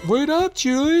on. Wait up,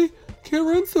 Julie. Can't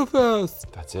run so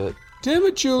fast. That's it. Damn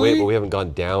it, Julie. Wait, but we haven't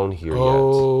gone down here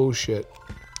Oh, shit.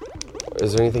 yet.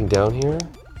 Is there anything down here?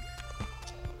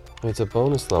 It's a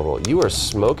bonus level. You are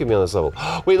smoking me on this level.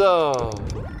 Wait, no.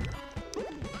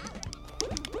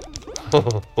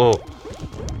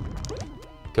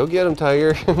 Go get him,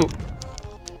 Tiger.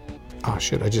 Oh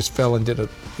shit! I just fell and did a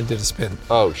spin.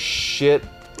 Oh shit!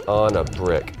 On a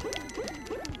brick.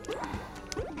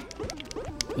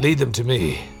 Lead them to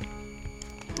me.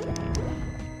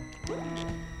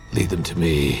 Lead them to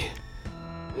me.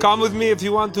 Come with me if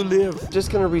you want to live. Just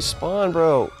gonna respawn,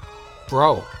 bro.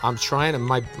 Bro, I'm trying to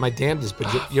my damnedest,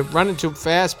 but you're running too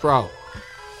fast, bro.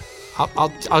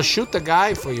 I'll shoot the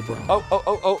guy for you, bro.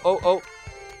 Oh.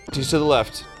 He's to the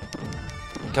left.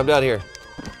 Come down here.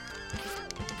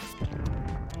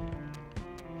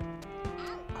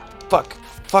 Fuck.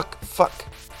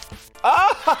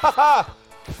 Ah!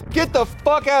 Get the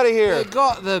fuck out of here. They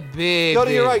got the big. Go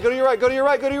to your right. Go to your right. Go to your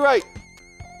right. Go to your right.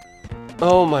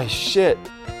 Oh my shit.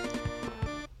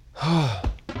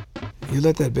 You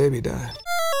let that baby die.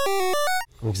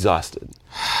 I'm exhausted.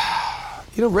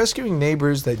 You know, rescuing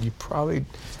neighbors that you probably...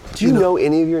 Do you know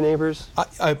any of your neighbors?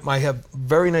 I have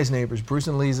very nice neighbors, Bruce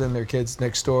and Lisa and their kids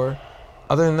next door.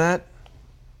 Other than that,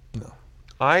 no.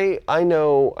 I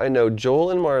know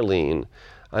Joel and Marlene.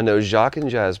 I know Jacques and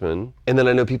Jasmine. And then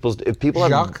I know people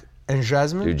Jacques and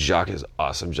Jasmine? Dude, Jacques is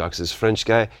awesome. Jacques is French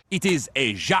guy. It is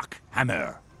a Jacques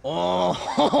hammer. Oh.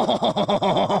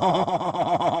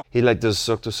 He like does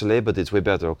Cirque du Soleil, but it's way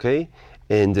better, okay?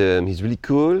 And he's really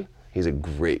cool. He's a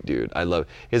great dude. I love.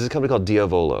 He has a company called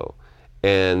Diavolo,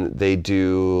 and they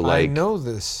do like. I know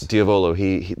this. Diavolo.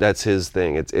 He that's his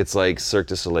thing. It's like Cirque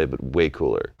du Soleil, but way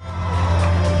cooler.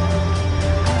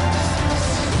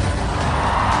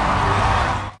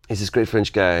 He's this great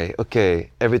French guy. Okay,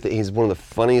 everything. He's one of the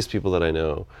funniest people that I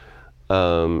know,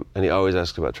 and he always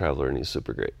asks about Traveler, and he's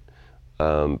super great.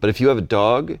 But if you have a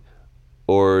dog,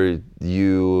 or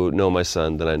you know my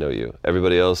son, then I know you.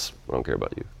 Everybody else, I don't care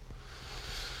about you.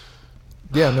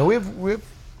 Yeah, no, we have. You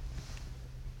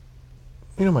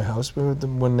know my house. We have the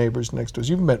one neighbors next to us.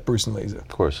 You've met Bruce and Lisa. Of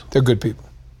course. They're good people.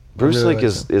 Bruce really like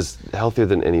is healthier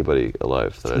than anybody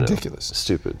alive that I know. Ridiculous.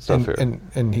 Stupid. It's not fair.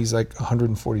 And he's like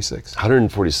 146.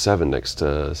 147 next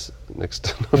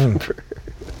November.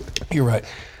 You're right.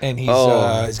 And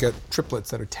he's got triplets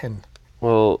that are 10.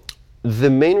 Well, the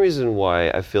main reason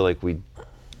why I feel like we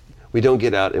don't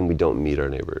get out and we don't meet our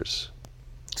neighbors.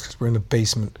 Because we're in the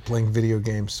basement playing video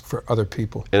games for other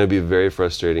people. And it'd be very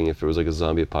frustrating if there was like a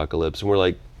zombie apocalypse and we're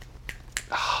like,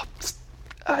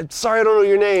 I'm sorry, I don't know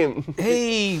your name.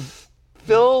 Hey,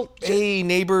 Phil. Hey,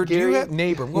 neighbor. Gary? Do you have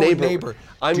neighbor? Neighbor.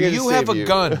 I'm do here to you have save a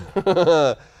gun?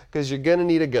 Because you're gonna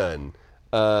need a gun.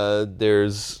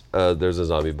 There's a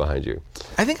zombie behind you.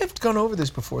 I think I've gone over this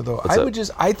before, though. What's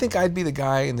up? I think I'd be the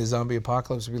guy in the zombie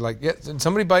apocalypse who'd be like, yeah,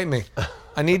 somebody bite me.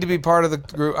 I need to be part of the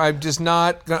group. I'm just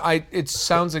not gonna, it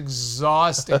sounds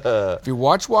exhausting. If you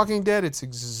watch Walking Dead, it's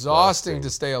exhausting to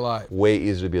stay alive. Way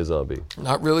easier to be a zombie.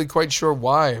 Not really quite sure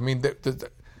why. I mean, you know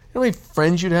how many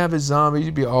friends you'd have as zombies?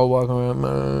 You'd be all walking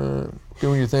around,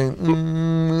 doing your thing.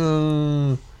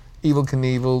 Evel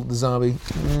Knievel, the zombie.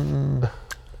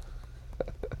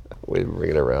 Way to bring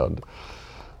it around.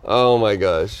 Oh my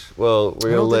gosh. Well,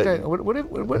 we're gonna let.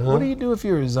 What do you do if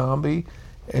you're a zombie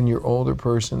and you're an older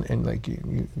person and like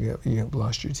you have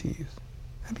lost your teeth?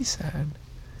 That'd be sad.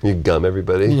 You gum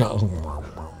everybody. Yeah.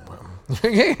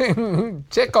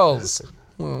 Tickles.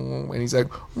 And he's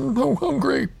like, I'm so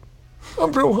hungry.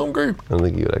 I'm so hungry. I don't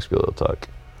think you would actually be able to talk.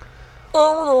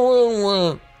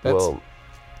 Well,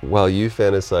 while you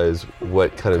fantasize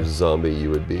what kind of zombie you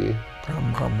would be,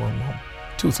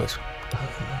 toothless.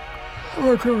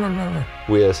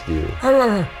 we ask you,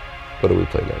 what do we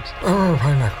play next?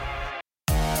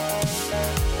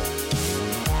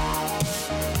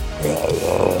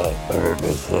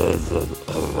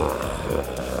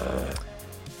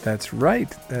 That's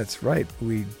right.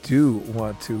 We do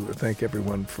want to thank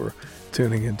everyone for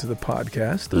tuning into the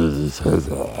podcast.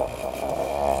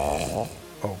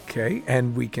 Okay,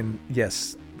 and we can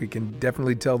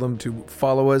definitely tell them to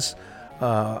follow us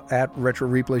at Retro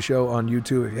Replay Show on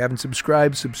YouTube. If you haven't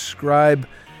subscribed, subscribe,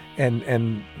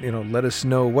 and let us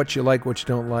know what you like, what you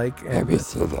don't like. And,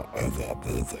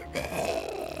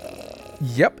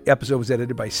 yep, episode was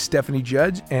edited by Stephanie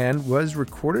Judge and was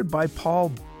recorded by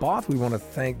Paul Both. We want to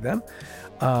thank them.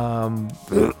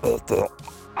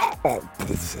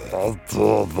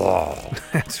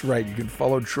 That's right. You can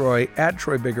follow Troy at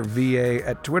Troy Baker VA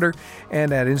at Twitter,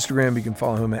 and at Instagram you can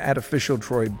follow him at official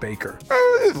Troy Baker.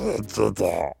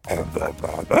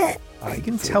 I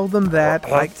can tell them that.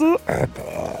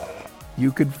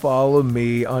 You could follow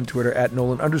me on Twitter at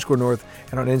Nolan_North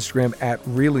and on Instagram at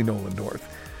really Nolan North.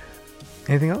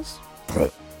 Anything else?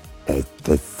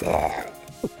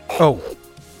 Oh,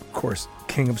 of course,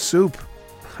 King of Soup.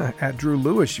 At Drew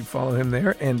Lewis, you follow him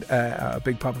there, and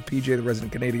Big Papa PJ, the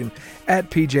resident Canadian,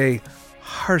 at PJ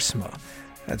Harsma.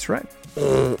 That's right.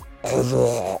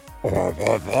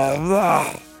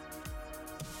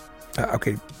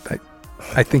 Okay,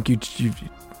 I think you.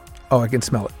 Oh, I can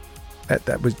smell it.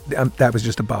 That was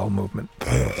just a bowel movement.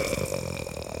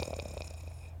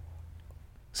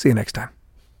 See you next time.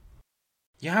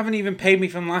 You haven't even paid me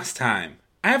from last time.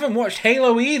 I haven't watched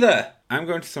Halo either. I'm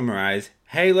going to summarize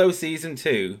Halo Season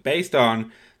 2 based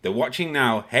on the Watching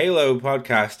Now Halo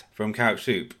podcast from Couch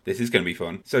Soup. This is going to be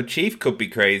fun. So Chief could be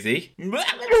crazy.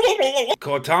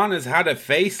 Cortana's had a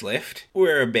facelift.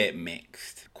 We're a bit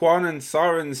mixed. Quan and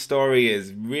Soren's story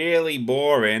is really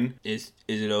boring. Is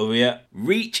it over yet?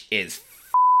 Reach is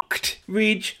f***ed.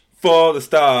 Reach for the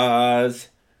stars.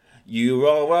 You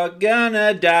all are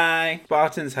gonna die.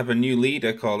 Spartans have a new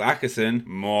leader called Ackerson.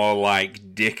 More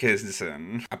like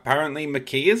Dickerson. Apparently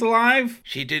McKee is alive?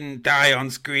 She didn't die on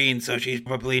screen, so she's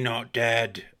probably not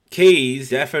dead. Key's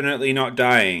definitely not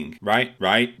dying. Right.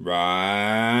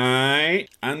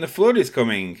 And the flood is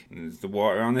coming. Is the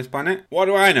water on this planet? What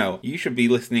do I know? You should be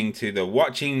listening to the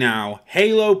Watching Now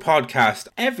Halo podcast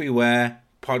everywhere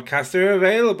podcasts are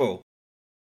available.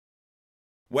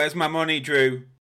 Where's my money, Drew?